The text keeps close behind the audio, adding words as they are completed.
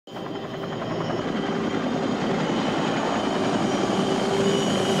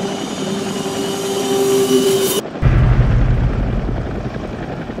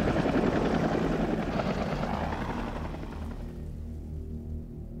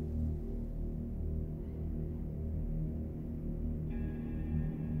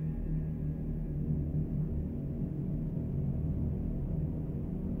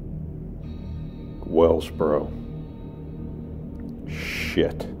Wellsboro.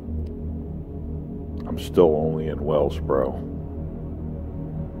 Shit. I'm still only in Wellsboro.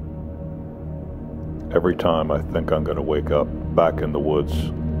 Every time I think I'm going to wake up back in the woods.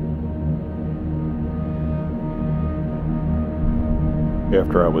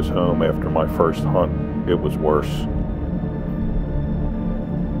 After I was home after my first hunt, it was worse.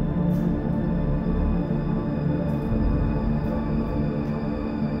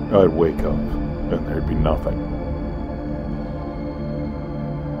 I'd wake up and there'd be nothing.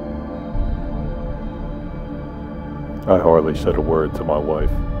 I hardly said a word to my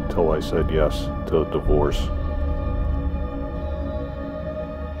wife till I said yes to a divorce.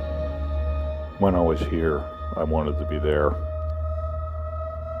 When I was here, I wanted to be there.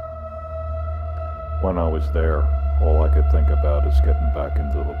 When I was there, all I could think about is getting back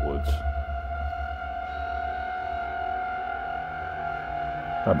into the woods.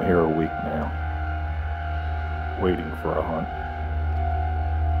 I'm here a week now, waiting for a hunt.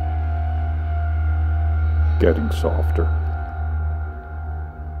 Getting softer.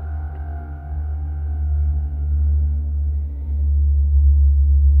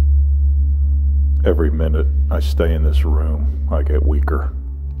 Every minute I stay in this room, I get weaker.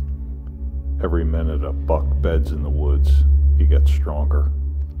 Every minute a buck beds in the woods, he gets stronger.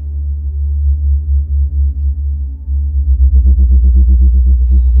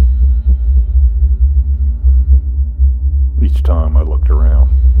 Each time I looked around,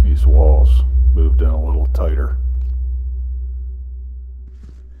 these walls moved in a little tighter.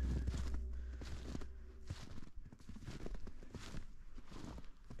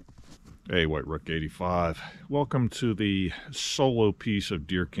 Hey, White Rook 85. Welcome to the solo piece of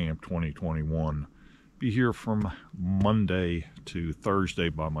Deer Camp 2021. Be here from Monday to Thursday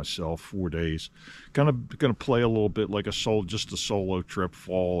by myself, 4 days. Gonna play a little bit like just a solo trip,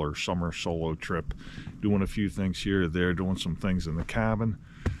 fall or summer solo trip. Doing a few things here or there, doing some things in the cabin,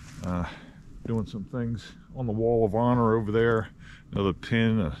 doing some things on the wall of honor over there. Another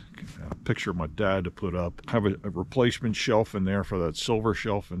pin, a picture of my dad to put up. I have a replacement shelf in there for that silver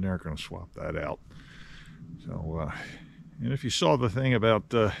shelf in there. Gonna swap that out. So, and if you saw the thing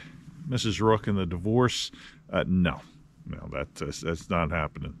about Mrs. Rook and the divorce, no, that's not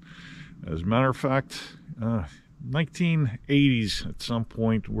happening. As a matter of fact, 1980s at some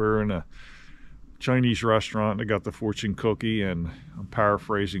point, we're in a Chinese restaurant. I got the fortune cookie, and I'm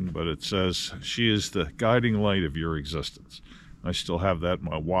paraphrasing, but it says, "She is the guiding light of your existence." I still have that in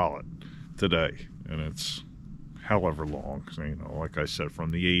my wallet today, and it's however long, so, you know, like I said,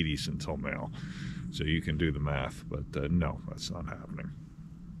 from the 80s until now. So you can do the math, but no, that's not happening.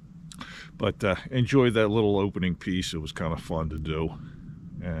 But enjoyed that little opening piece. It was kind of fun to do.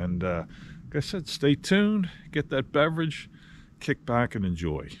 And like I said, stay tuned, get that beverage, kick back and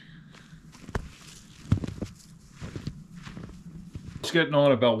enjoy. It's getting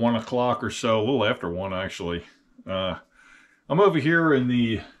on about 1 o'clock or so, a little after 1 actually. I'm over here in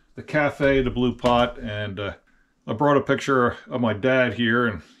the cafe, the Blue Pot, and I brought a picture of my dad here,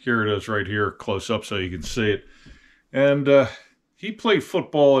 and here it is right here close up so you can see it. And he played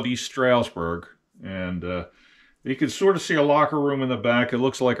football at East Stroudsburg, and you can sort of see a locker room in the back. It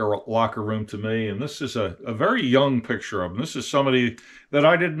looks like a locker room to me, and this is a very young picture of him. This is somebody that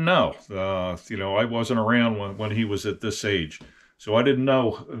I didn't know. You know, I wasn't around when he was at this age, so I didn't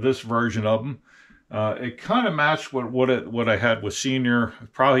know this version of him. It kind of matched what I had with Senior.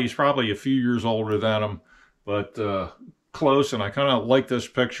 He's probably a few years older than him, but close, and I kind of like this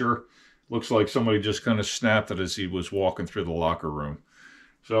picture. Looks like somebody just kind of snapped it as he was walking through the locker room.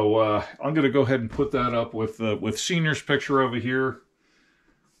 So I'm going to go ahead and put that up with Senior's picture over here.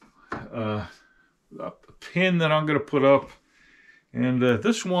 A pin that I'm going to put up. And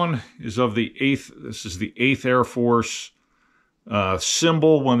this one is of the 8th. This is the 8th Air Force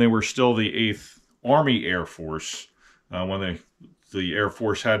symbol when they were still the 8th Army Air Force. When the Air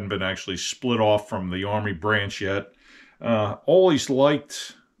Force hadn't been actually split off from the Army branch yet. Always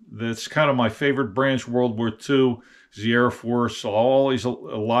liked... That's kind of my favorite branch, World War II, is the Air Force. Always a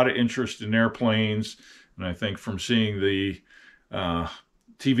lot of interest in airplanes. And I think from seeing the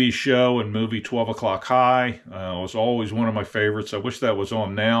TV show and movie 12 O'Clock High, was always one of my favorites. I wish that was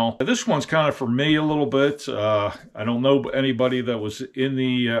on now. This one's kind of for me a little bit. I don't know anybody that was in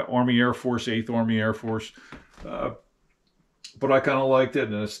the Army Air Force, 8th Army Air Force. But I kind of liked it,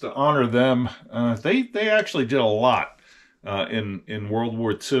 and it's to honor them. They actually did a lot. In World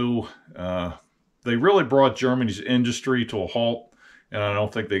War II, they really brought Germany's industry to a halt, and I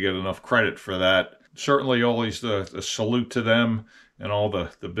don't think they get enough credit for that. Certainly always the salute to them and all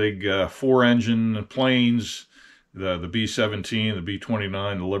the big 4-engine planes, the B-17, the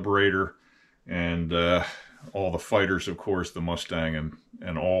B-29, the Liberator, and all the fighters, of course, the Mustang,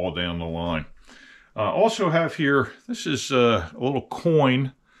 and all down the line. Also have here, this is a little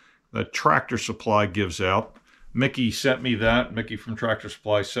coin that Tractor Supply gives out. Mickey sent me that. Mickey from Tractor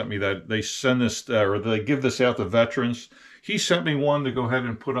Supply sent me that. They send this, or they give this out to veterans. He sent me one to go ahead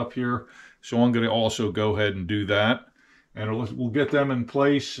and put up here, so I'm going to also go ahead and do that. And we'll get them in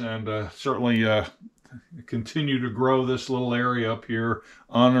place, and certainly continue to grow this little area up here,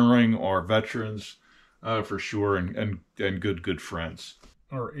 honoring our veterans for sure, and good friends.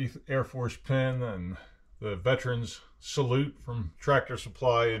 Our 8th Air Force pin and the veterans salute from Tractor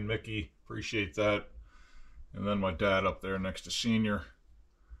Supply and Mickey. Appreciate that. And then my dad up there next to Senior.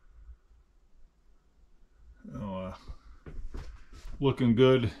 Looking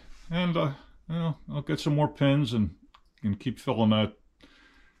good. And I'll get some more pins and keep filling that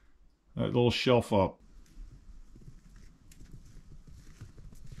little shelf up.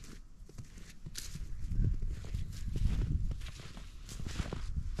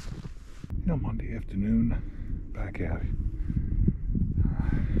 Monday afternoon, back out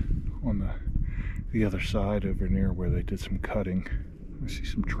on the other side over near where they did some cutting. I see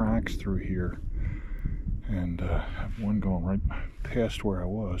some tracks through here, and I have one going right past where I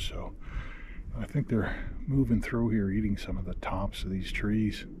was, so I think they're moving through here, eating some of the tops of these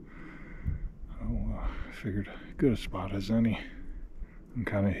trees. So I figured good a spot as any. I'm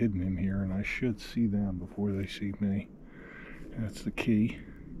kind of hidden in here, and I should see them before they see me. That's the key.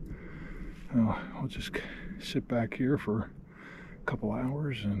 I'll just sit back here for a couple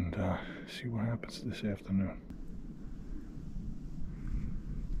hours and see what happens this afternoon.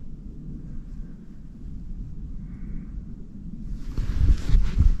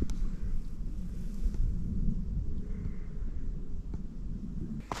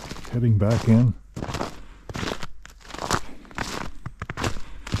 Heading back in.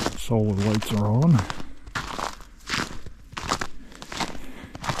 Solar lights are on.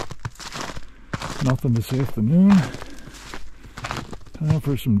 Nothing this afternoon. Time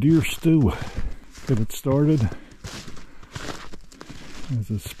for some deer stew. Get it started.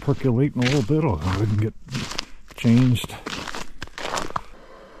 As it's percolating a little bit, I'll go ahead and get changed.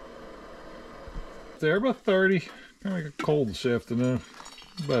 There, about 30. Kind of got cold this afternoon.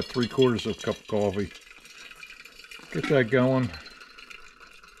 About 3/4 of a cup of coffee. Get that going.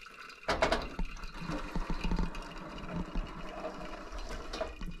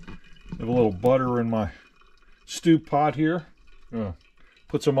 Have a little butter in my stew pot here.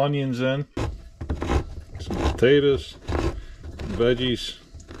 Put some onions in, some potatoes, some veggies,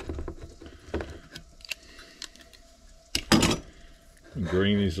 and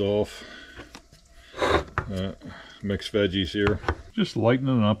drain these off. Mixed veggies here. Just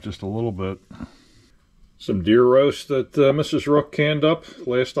lightening it up just a little bit. Some deer roast that Mrs. Rook canned up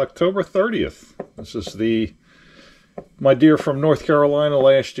last October 30th. This is my deer from North Carolina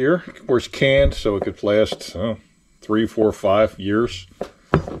last year. Of course, canned, so it could last 3, 4, 5 years.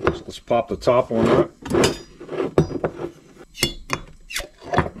 So let's pop the top on that.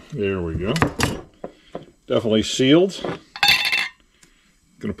 There we go. Definitely sealed.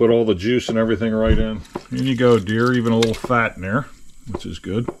 Gonna put all the juice and everything right in. In you go, dear. Even a little fat in there, which is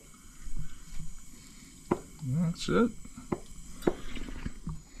good. That's it.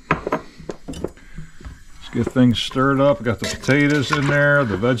 Let's get things stirred up. Got the potatoes in there,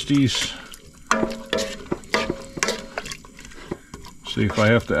 the veggies. See if I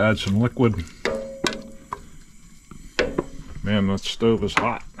have to add some liquid. Man, that stove is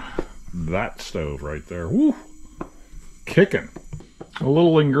hot. That stove right there. Woo! Kicking. A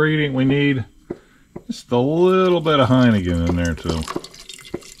little ingredient we need. Just a little bit of Heineken in there too.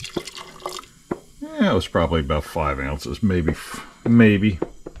 Yeah, it was probably about 5 ounces, maybe.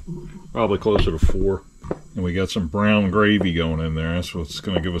 Probably closer to 4. And we got some brown gravy going in there. That's what's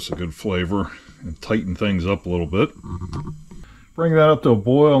going to give us a good flavor and tighten things up a little bit. Bring that up to a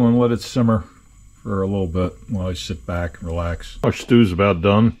boil and let it simmer for a little bit while I sit back and relax. Our stew's about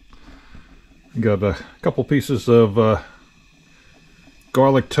done. We got a couple pieces of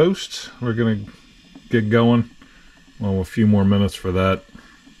garlic toast. We're going to get going. Well, a few more minutes for that.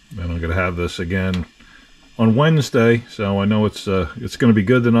 Then I'm going to have this again on Wednesday. So I know it's going to be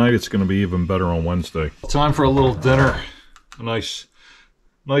good tonight. It's going to be even better on Wednesday. Time for a little dinner. A nice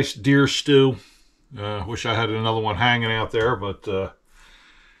deer stew. Wish I had another one hanging out there, but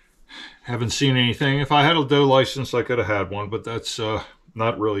haven't seen anything. If I had a doe license, I could have had one, but that's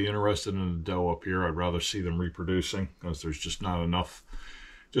not really interested in the doe up here. I'd rather see them reproducing because there's just not enough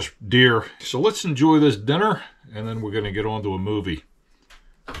just deer. So let's enjoy this dinner, and then we're going to get on to a movie.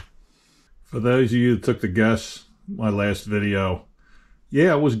 For those of you that took the guess, my last video,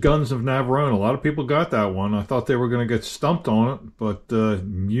 Yeah, it was Guns of Navarone. A lot of people got that one. I thought they were going to get stumped on it, but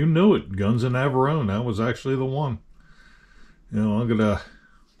you knew it. Guns of Navarone. That was actually the one. You know, I'm going to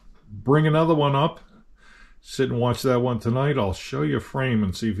bring another one up. Sit and watch that one tonight. I'll show you a frame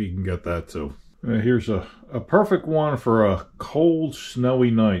and see if you can get that too. Here's a perfect one for a cold,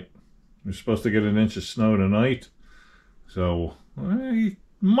 snowy night. We're supposed to get an inch of snow tonight. So, you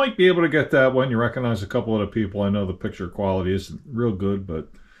might be able to get that one. You recognize a couple of the people. I know the picture quality isn't real good, but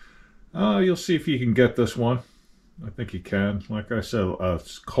you'll see if you can get this one. I think you can. Like I said,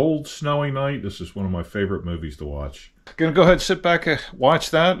 it's cold, snowy night. This is one of my favorite movies to watch. Gonna go ahead and sit back and watch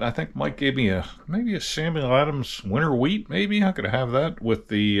that. I think Mike gave me maybe a Samuel Adams Winter Wheat. Maybe I'm gonna have that with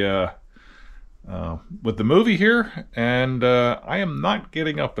the movie here. And I am not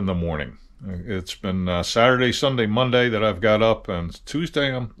getting up in the morning. It's been Saturday, Sunday, Monday that I've got up, and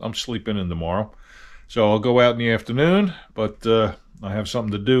Tuesday I'm sleeping in tomorrow. So I'll go out in the afternoon, but I have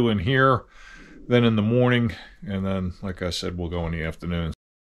something to do in here, then in the morning, and then, like I said, we'll go in the afternoon.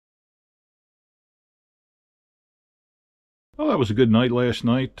 Well, that was a good night last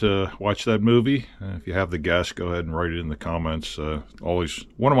night. Watch that movie. If you have the guess, go ahead and write it in the comments. Always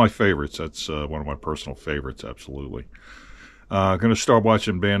one of my favorites. That's one of my personal favorites, absolutely. Going to start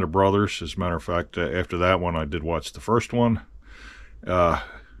watching Band of Brothers. As a matter of fact, after that one, I did watch the first one.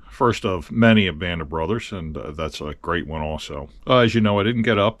 First of many of Band of Brothers, and that's a great one also. As you know, I didn't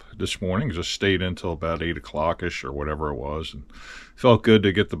get up this morning. Just stayed until about 8 o'clock-ish or whatever it was. And felt good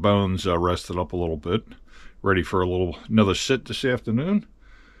to get the bones rested up a little bit. Ready for another sit this afternoon.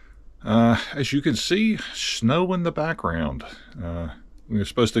 As you can see, snow in the background. We're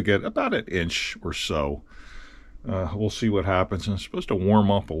supposed to get about an inch or so. We'll see what happens. And it's supposed to warm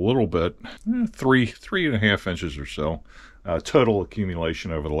up a little bit, 3.5 inches or so. Total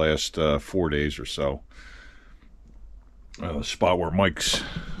accumulation over the last 4 days or so. The spot where Mike's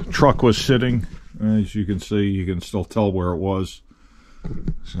truck was sitting, as you can see, you can still tell where it was.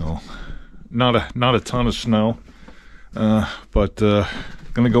 So, not a ton of snow, but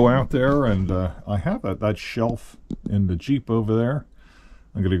gonna go out there, and I have that shelf in the Jeep over there.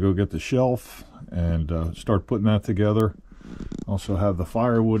 I'm gonna go get the shelf and start putting that together. Also have the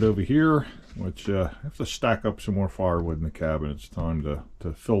firewood over here, which I have to stack up some more firewood in the cabin. It's time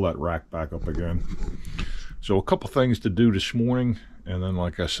to fill that rack back up again. So a couple things to do this morning, and then,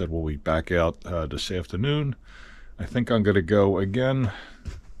 like I said, we'll be back out this afternoon. I think I'm going to go again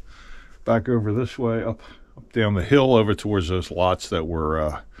back over this way, up down the hill over towards those lots that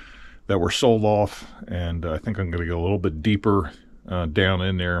were sold off, and I think I'm going to go a little bit deeper down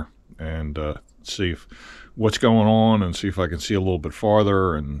in there and see what's going on, and see if I can see a little bit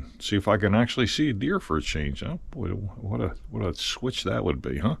farther, and see if I can actually see a deer for a change. Oh boy, what a switch that would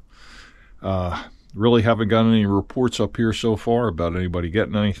be, huh? Really haven't gotten any reports up here so far about anybody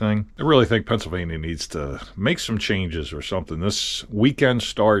getting anything. I really think Pennsylvania needs to make some changes or something. This weekend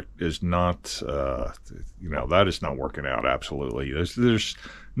start is not, that is not working out, absolutely. There's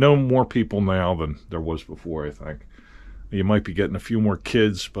no more people now than there was before, I think. You might be getting a few more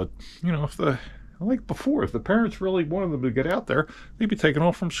kids, but, if the parents really wanted them to get out there, they'd be taken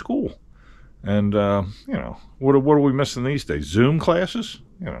off from school. And, what are we missing these days? Zoom classes?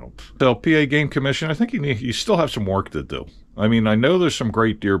 So PA Game Commission, I think you still have some work to do. I mean, I know there's some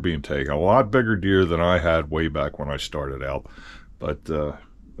great deer being taken, a lot bigger deer than I had way back when I started out. But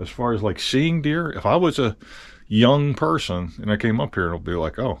as far as, seeing deer, if I was a young person and I came up here, it'll be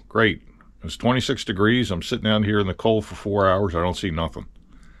like, oh, great. It's 26 degrees. I'm sitting down here in the cold for 4 hours. I don't see nothing.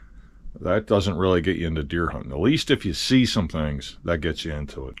 That doesn't really get you into deer hunting. At least if you see some things, that gets you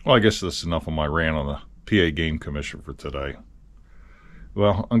into it. Well, I guess that's enough of my rant on the PA Game Commission for today.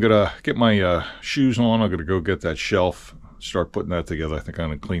 Well, I'm going to get my shoes on. I'm going to go get that shelf, start putting that together. I think I'm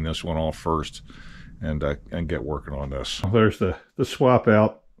going to clean this one off first and get working on this. There's the swap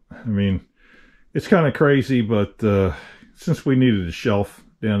out. I mean, it's kind of crazy, but since we needed a shelf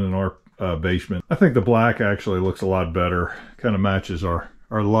down in our basement, I think the black actually looks a lot better. Kind of matches our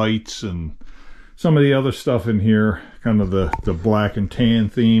lights and some of the other stuff in here, kind of the black and tan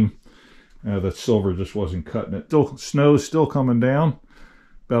theme. That silver just wasn't cutting it. Snow's still coming down,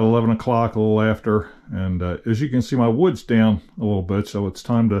 about 11 o'clock, a little after, and as you can see, my wood's down a little bit, so it's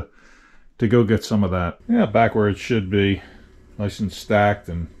time to go get some of that. Yeah, back where it should be, nice and stacked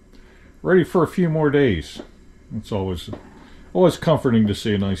and ready for a few more days. It's always comforting to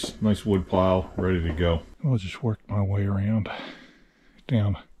see a nice wood pile ready to go. I'll just work my way around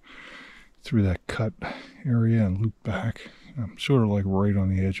down through that cut area and loop back. I'm sort of right on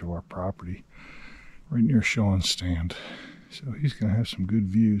the edge of our property, right near Sean's stand. So he's going to have some good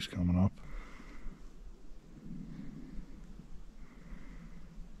views coming up.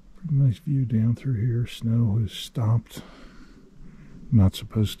 Nice view down through here. Snow has stopped. Not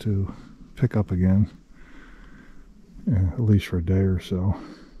supposed to pick up again, at least for a day or so.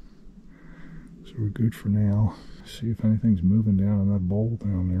 So we're good for now. See if anything's moving down in that bowl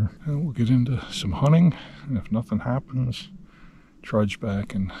down there. And we'll get into some hunting, and if nothing happens, trudge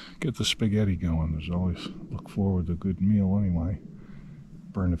back and get the spaghetti going. There's always look forward to a good meal anyway.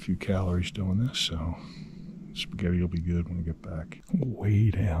 Burn a few calories doing this, so spaghetti will be good when we get back.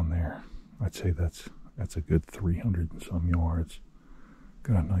 Way down there. I'd say that's a good 300 and some yards.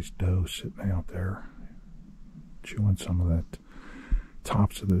 Got a nice doe sitting out there, chewing some of that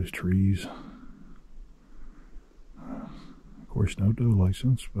tops of those trees. Of course, no doe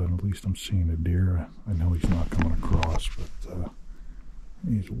license, but at least I'm seeing a deer. I know he's not coming across, but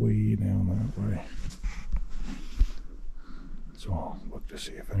he's way down that way. So I'll look to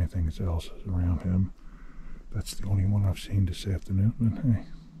see if anything else is around him. That's the only one I've seen this afternoon, but hey,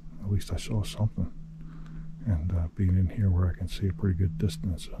 at least I saw something. And being in here where I can see a pretty good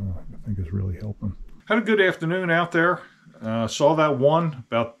distance, I think is really helping. Had a good afternoon out there. Saw that one,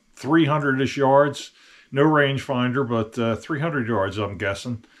 about 300-ish yards. No rangefinder, but 300 yards, I'm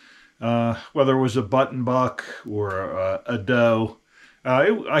guessing. Whether it was a button buck or a doe,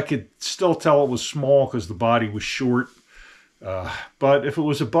 I could still tell it was small because the body was short. But if it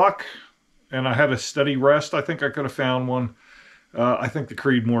was a buck and I had a steady rest, I think I could have found one. I think the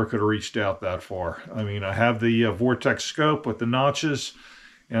Creedmoor could have reached out that far. I mean, I have the Vortex scope with the notches,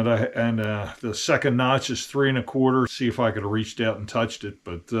 and the second notch is 3 1/4. See if I could have reached out and touched it,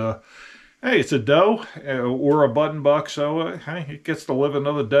 but hey, it's a doe or a button buck, so hey, it gets to live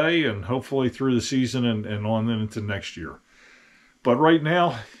another day, and hopefully through the season and on into next year. But right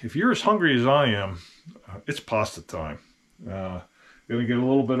now, if you're as hungry as I am, it's pasta time. Gonna get a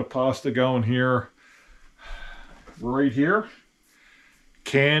little bit of pasta going here, right here.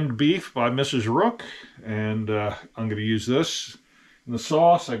 Canned beef by Mrs. Rook, and I'm going to use this in the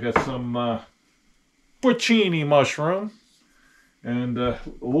sauce. I got some porcini mushroom and a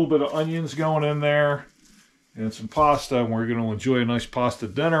little bit of onions going in there and some pasta, and we're going to enjoy a nice pasta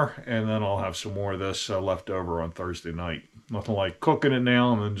dinner, and then I'll have some more of this left over on Thursday night. Nothing like cooking it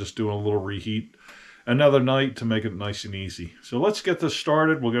now and then just doing a little reheat another night to make it nice and easy. So let's get this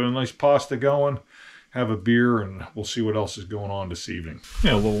started. We'll get a nice pasta going, have a beer, and we'll see what else is going on this evening.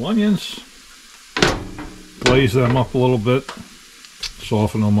 Yeah, little onions. Glaze them up a little bit.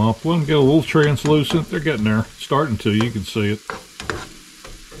 Soften them up. Let them get a little translucent. They're getting there. Starting to. You can see it.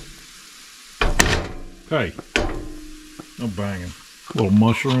 Okay. No banging. Little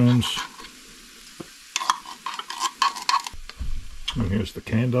mushrooms. And here's the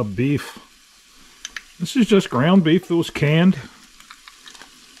canned up beef. This is just ground beef that was canned.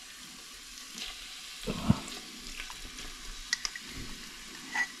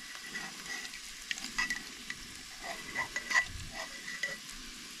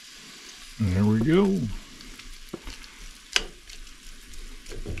 And there we go.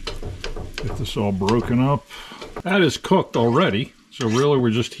 Get this all broken up. That is cooked already, so really we're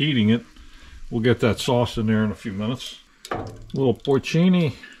just heating it. We'll get that sauce in there in a few minutes. A little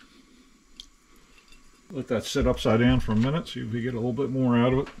porcini. Let that sit upside down for a minute, see if we get a little bit more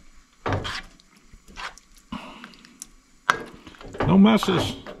out of it. No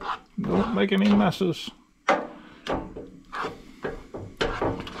messes. Don't make any messes.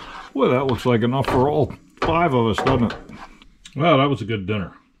 Well, that looks like enough for all 5 of us, doesn't it? Well, that was a good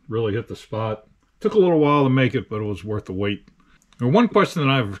dinner. Really hit the spot. Took a little while to make it, but it was worth the wait. Now, one question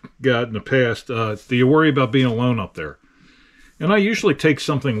that I've got in the past, do you worry about being alone up there? And I usually take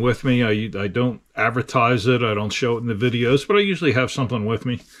something with me. I don't advertise it. I don't show it in the videos, but I usually have something with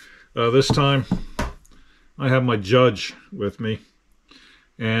me. This time, I have my Judge with me.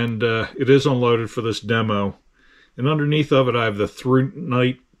 And it is unloaded for this demo. And underneath of it, I have the Through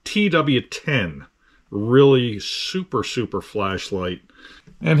Night TW10. Really super flashlight.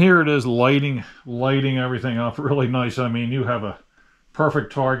 And here it is lighting everything up really nice. I mean, you have a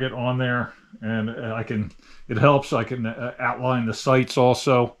perfect target on there, and it helps. I can outline the sights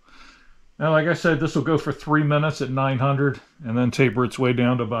also. Now, like I said, this will go for 3 minutes at 900 and then taper its way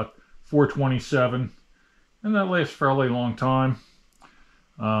down to about 427. And that lasts a fairly long time.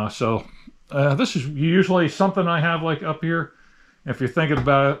 This is usually something I have like up here. If you're thinking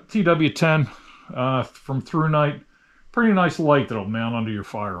about it, TW10 from Through Night, pretty nice light that'll mount under your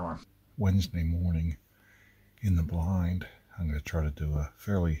firearm. Wednesday morning in the blind. I'm going to try to do a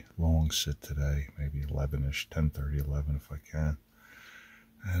fairly long sit today, maybe 11-ish, 10:30, 11 if I can.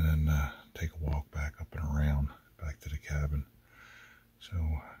 And then take a walk back up and around, back to the cabin.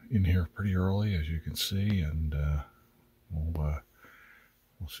 So in here pretty early, as you can see, and we'll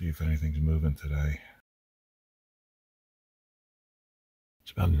We'll see if anything's moving today.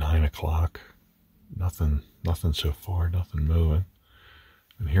 It's about 9 o'clock. Nothing so far, nothing moving.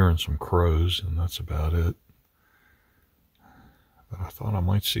 I'm hearing some crows, and that's about it. But I thought I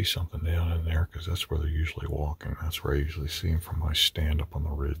might see something down in there, because that's where they're usually walking. That's where I usually see them from my stand up on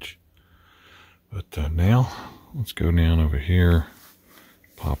the ridge. But now, let's go down over here,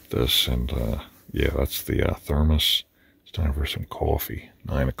 pop this, and yeah, that's the thermos. It's time for some coffee,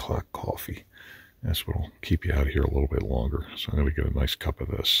 9 o'clock coffee. That's what'll keep you out of here a little bit longer. So I'm going to get a nice cup of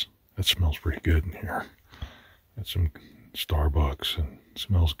this. That smells pretty good in here. Got some Starbucks, and it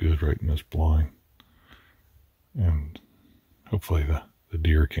smells good right in this blind. And hopefully the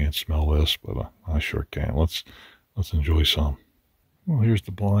deer can't smell this, but I sure can. Let's enjoy some. Well, here's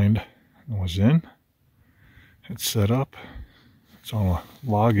the blind I was in. It's set up. It's on a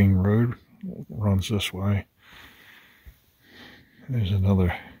logging road. It runs this way. There's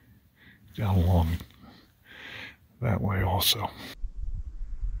another down along that way also.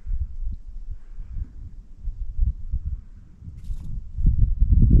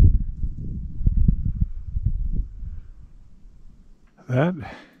 That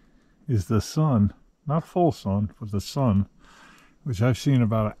is the sun, not full sun, but the sun, which I've seen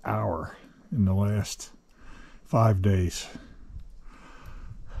about an hour in the last 5 days.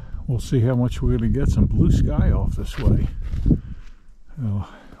 We'll see how much we're going to get some blue sky off this way.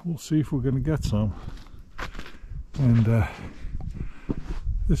 We'll see if we're going to get some. And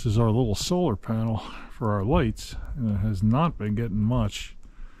this is our little solar panel for our lights, and it has not been getting much.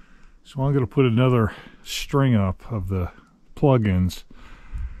 So I'm going to put another string up of the plug-ins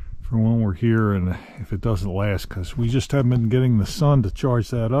for when we're here, and if it doesn't last, because we just haven't been getting the sun to charge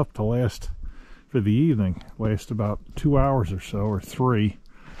that up to last for the evening. Last about 2 hours or so, or 3,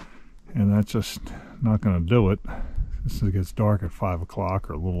 and that's just not going to do it. Since it gets dark at 5 o'clock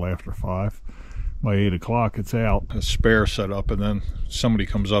or a little after 5. By 8 o'clock it's out. A spare set up, and then somebody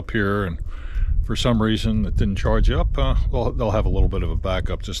comes up here and for some reason it didn't charge you up. Well, they'll have a little bit of a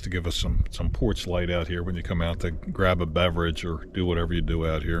backup just to give us some porch light out here when you come out to grab a beverage or do whatever you do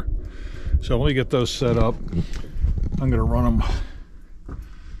out here. So let me get those set up. I'm going to run them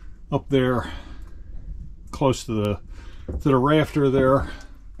up there close to the rafter there.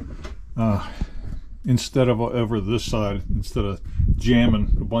 Instead of over this side, instead of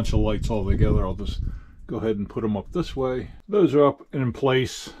jamming a bunch of lights all together, I'll just go ahead and put them up this way. Those are up and in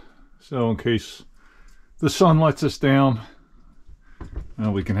place, so in case the sun lets us down,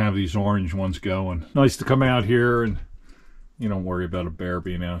 we can have these orange ones going. Nice to come out here, and you don't worry about a bear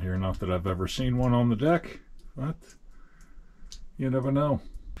being out here. Not that I've ever seen one on the deck, but you never know.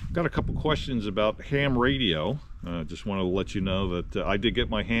 Got a couple questions about ham radio. Just wanted to let you know that I did get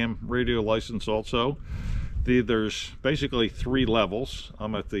my ham radio license also. There's basically 3 levels.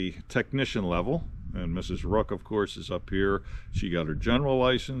 I'm at the technician level, and Mrs. Rook, of course, is up here. She got her general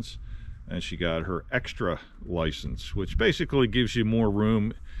license, and she got her extra license, which basically gives you more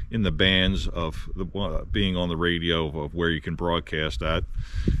room in the bands of being on the radio, of where you can broadcast at.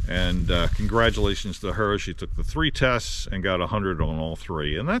 And congratulations to her. She took the 3 tests and got 100 on all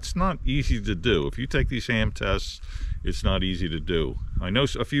 3, and that's not easy to do. If you take these ham tests, it's not easy to do. I know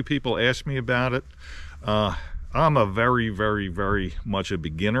a few people ask me about it. I'm a very, very, very much a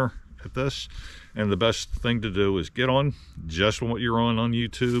beginner at this, and the best thing to do is get on just what you're on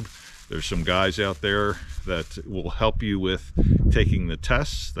YouTube. There's some guys out there that will help you with taking the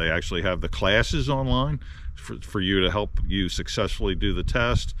tests. They actually have the classes online for you to help you successfully do the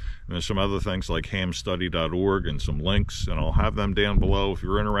test. And there's some other things like hamstudy.org and some links, and I'll have them down below if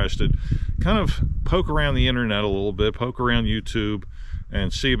you're interested. Kind of poke around the internet a little bit, poke around YouTube,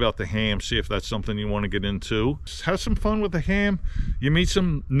 and see about the ham, see if that's something you want to get into. Have some fun with the ham. You meet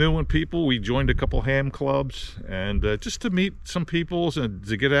some new people. We joined a couple ham clubs, and just to meet some people and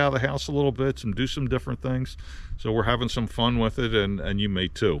to get out of the house a little bit and do some different things. So we're having some fun with it, and you may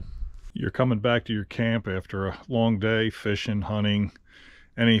too. You're coming back to your camp after a long day, fishing, hunting,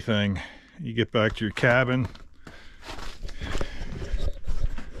 anything. You get back to your cabin,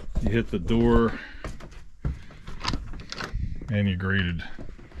 you hit the door, and you're greeted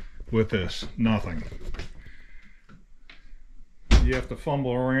with this, nothing. You have to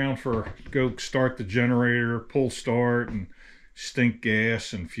fumble around go start the generator, pull start, and stink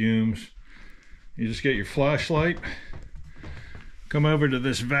gas and fumes. You just get your flashlight, come over to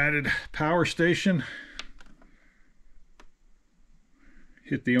this vatted power station,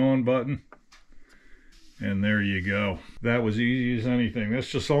 hit the on button, and there you go. That was easy as anything. That's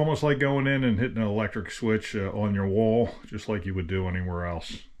just almost like going in and hitting an electric switch on your wall, just like you would do anywhere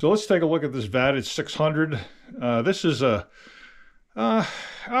else. So let's take a look at this vatted 600. This is a Uh,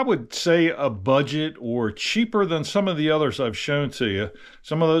 I would say a budget or cheaper than some of the others I've shown to you.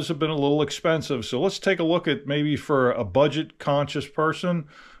 Some of those have been a little expensive. So let's take a look at maybe for a budget conscious person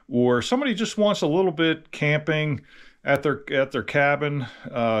or somebody just wants a little bit camping at their cabin.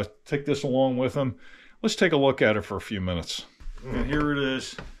 Take this along with them. Let's take a look at it for a few minutes. And here it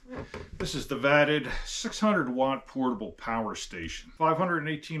is. This is the vatted 600 watt portable power station.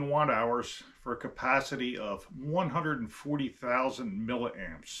 518 watt hours for a capacity of 140,000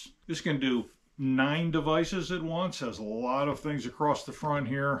 milliamps. This can do 9 devices at once. Has a lot of things across the front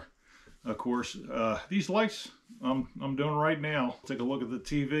here. Of course, these lights I'm doing right now. Take a look at the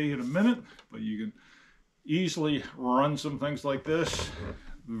TV in a minute, but you can easily run some things like this.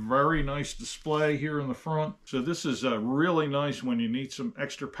 Very nice display here in the front. So this is really nice when you need some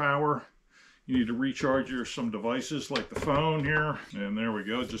extra power. You need to recharge some devices like the phone here. And there we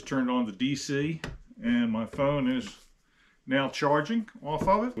go. Just turned on the DC and my phone is now charging off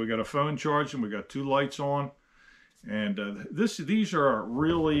of it. We got a phone charging. We got 2 lights on. And these are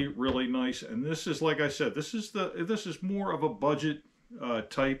really, really nice. And this is, like I said, this is more of a budget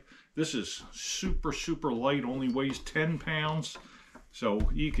type. This is super, super light. Only weighs 10 pounds. So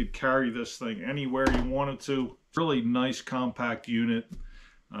you could carry this thing anywhere you wanted to. Really nice compact unit.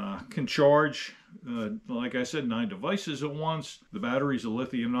 Can charge, like I said, 9 devices at once. The battery's a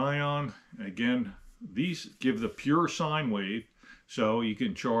lithium ion. Again, these give the pure sine wave. So you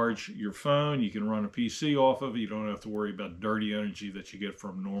can charge your phone, you can run a PC off of it. You don't have to worry about dirty energy that you get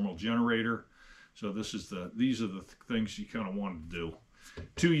from a normal generator. So these are the things you kind of want to do.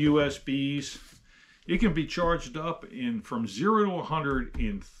 2 USBs. It can be charged up from 0 to 100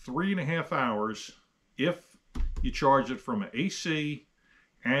 in 3.5 hours if you charge it from an AC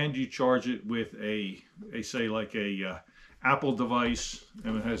and you charge it with say like a Apple device,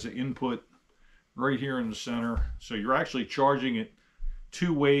 and it has an input right here in the center. So you're actually charging it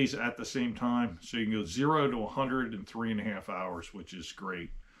 2 ways at the same time. So you can go 0 to 100 in 3.5 hours, which is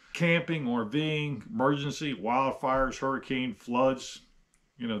great. Camping, RVing, emergency, wildfires, hurricane, floods.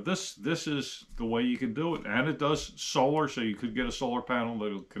 You know, this is the way you can do it. And it does solar, so you could get a solar panel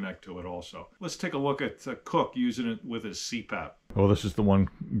that'll connect to it also. Let's take a look at Cook using it with his CPAP. Well, this is the one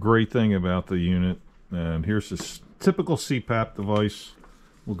great thing about the unit. And here's this typical CPAP device.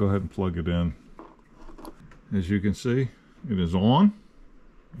 We'll go ahead and plug it in. As you can see, it is on.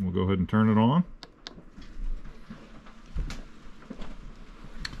 We'll go ahead and turn it on.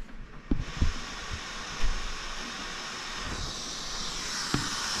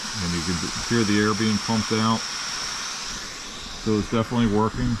 And you can hear the air being pumped out. So it's definitely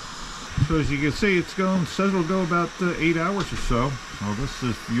working. So as you can see, it says it'll go about 8 hours or so. So this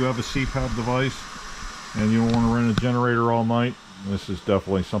is, if you have a CPAP device and you don't want to run a generator all night, this is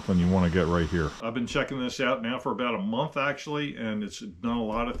definitely something you want to get right here. I've been checking this out now for about a month actually, and it's done a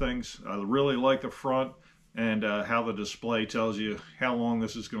lot of things. I really like the front and how the display tells you how long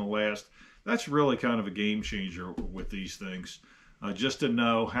this is going to last. That's really kind of a game changer with these things. Just to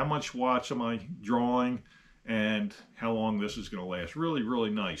know how much watts am I drawing and how long this is going to last. Really, really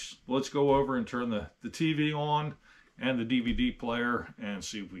nice. Let's go over and turn the TV on and the DVD player and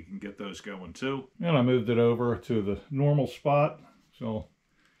see if we can get those going too. And I moved it over to the normal spot. So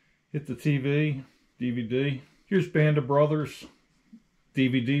hit the TV, DVD. Here's Band of Brothers.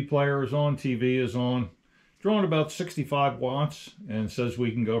 DVD player is on, TV is on. Drawing about 65 watts and says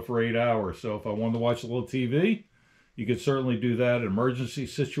we can go for 8 hours. So if I wanted to watch a little TV, you could certainly do that. An emergency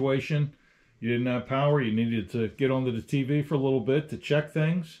situation, you didn't have power, you needed to get onto the TV for a little bit to check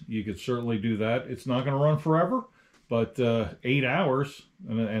things, you could certainly do that. It's not going to run forever, but 8 hours,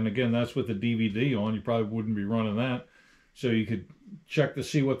 and again, that's with the DVD on. You probably wouldn't be running that. So you could check to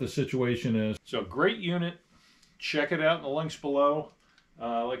see what the situation is. So great unit. Check it out in the links below.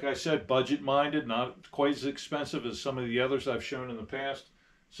 Like I said, budget-minded, not quite as expensive as some of the others I've shown in the past.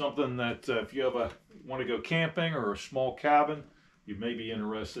 Something that if you want to go camping or a small cabin, you may be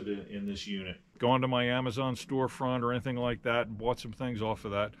interested in this unit. Gone to my Amazon storefront or anything like that and bought some things off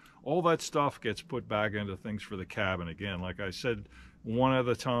of that. All that stuff gets put back into things for the cabin. Again, like I said, one at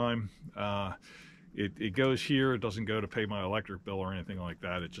a time. It goes here. It doesn't go to pay my electric bill or anything like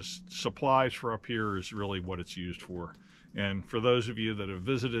that. It just supplies for up here is really what it's used for. And for those of you that have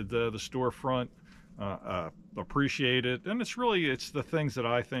visited the storefront, appreciate it. And it's the things that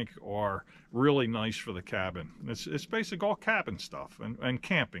I think are really nice for the cabin. It's basically all cabin stuff and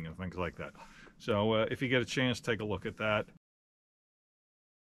camping and things like that. So if you get a chance, take a look at that.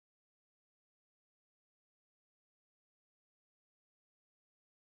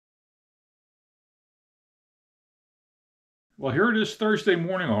 Well, here it is Thursday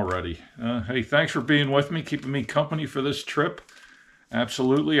morning already. Hey, thanks for being with me, keeping me company for this trip.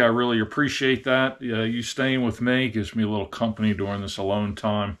 Absolutely. I really appreciate that. You staying with me gives me a little company during this alone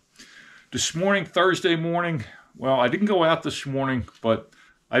time. This morning, Thursday morning, well, I didn't go out this morning, but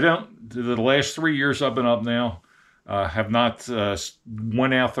the last 3 years I've been up now, have not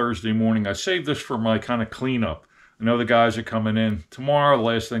went out Thursday morning. I saved this for my kind of cleanup. I know the guys are coming in tomorrow. The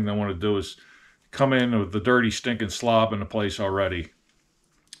last thing they want to do is come in with the dirty, stinking slob in the place already.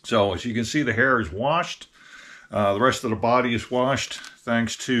 So as you can see, the hair is washed. The rest of the body is washed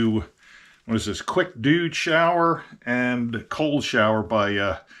thanks to, what is this, Quick Dude Shower and Cold Shower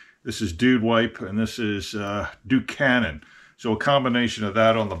by, this is Dude Wipe, and this is Buchanan. So a combination of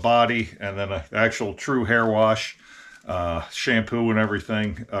that on the body and then an actual true hair wash, shampoo and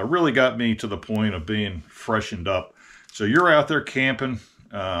everything, really got me to the point of being freshened up. So you're out there camping,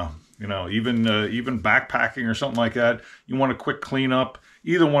 you know, even backpacking or something like that, you want a quick cleanup.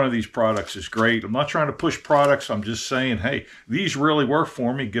 Either one of these products is great. I'm not trying to push products. I'm just saying, hey, these really work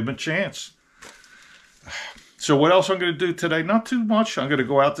for me. Give them a chance. So what else I'm going to do today? Not too much. I'm going to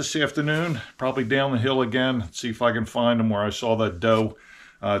go out this afternoon, probably down the hill again, see if I can find them where I saw that doe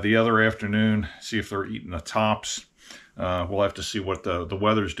the other afternoon, see if they're eating the tops. We'll have to see what the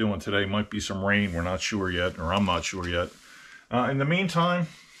weather's doing today. Might be some rain. We're not sure yet, or I'm not sure yet. In the meantime,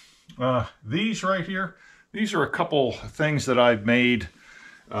 these right here, these are a couple things that I've made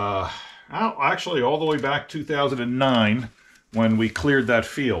actually all the way back 2009 when we cleared that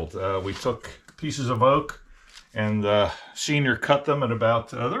field. We took pieces of oak and Senior cut them at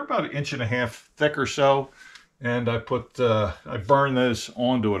about, they're about 1.5 inches thick or so. And I burned those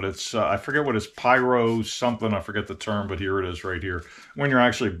onto it. It's, I forget what it's, pyro something, I forget the term, but here it is right here. When you're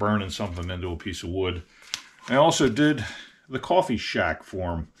actually burning something into a piece of wood. I also did the coffee shack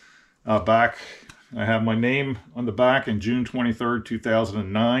for him back. I have my name on the back in June 23rd,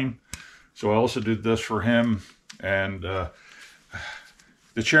 2009. So I also did this for him. And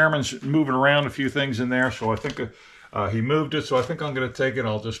the chairman's moving around a few things in there. So I think he moved it. So I think I'm going to take it.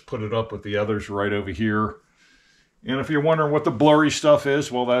 I'll just put it up with the others right over here. And if you're wondering what the blurry stuff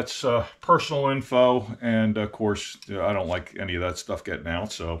is, well, that's personal info. And of course, I don't like any of that stuff getting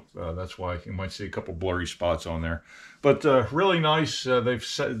out. So that's why you might see a couple blurry spots on there. But really nice.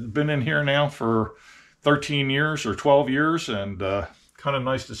 They've been in here now for 13 years or 12 years. And kind of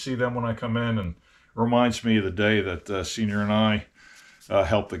nice to see them when I come in. And reminds me of the day that Senior and I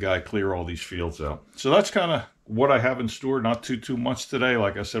helped the guy clear all these fields out. So that's kind of what I have in store. Not too much today.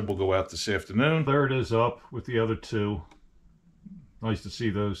 Like I said, we'll go out this afternoon. There it is up with the other two. Nice to see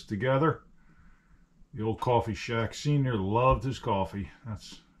those together. The old coffee shack. Senior loved his coffee.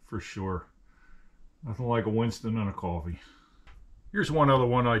 That's for sure. Nothing like a Winston and a coffee. Here's one other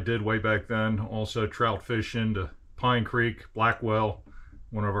one I did way back then. Also trout fishing to Pine Creek, Blackwell,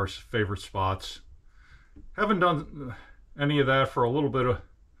 one of our favorite spots. Haven't done any of that for a little bit of,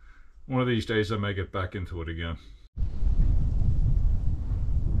 one of these days I may get back into it again.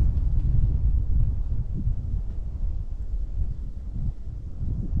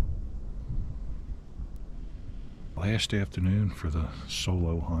 Last afternoon for the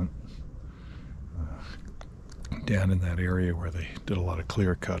solo hunt. Down in that area where they did a lot of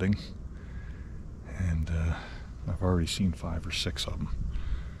clear cutting. And I've already seen 5 or 6 of them.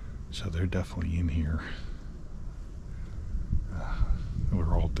 So they're definitely in here. They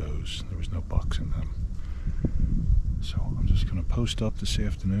were all does. There was no bucks in them. So I'm just going to post up this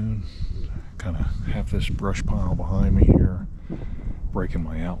afternoon. Kind of have this brush pile behind me here. Breaking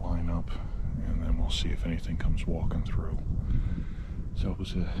my outline up. And then we'll see if anything comes walking through. So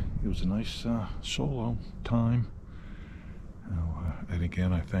it was a nice solo time. And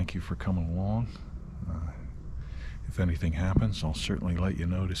again, I thank you for coming along. If anything happens, I'll certainly let you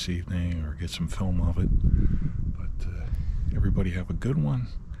know this evening or get some film of it. But everybody have a good one.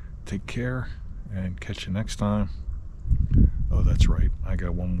 Take care and catch you next time. Oh, that's right. I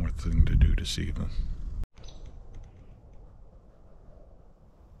got one more thing to do this evening.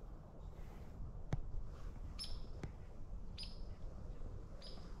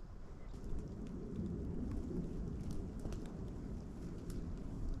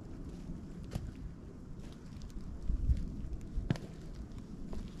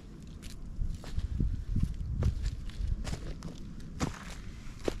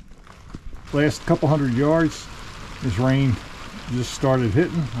 Last couple hundred yards, this rain just started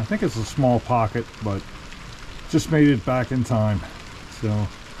hitting. I think it's a small pocket, but just made it back in time. So,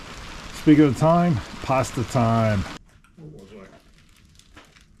 speaking of time, pasta time.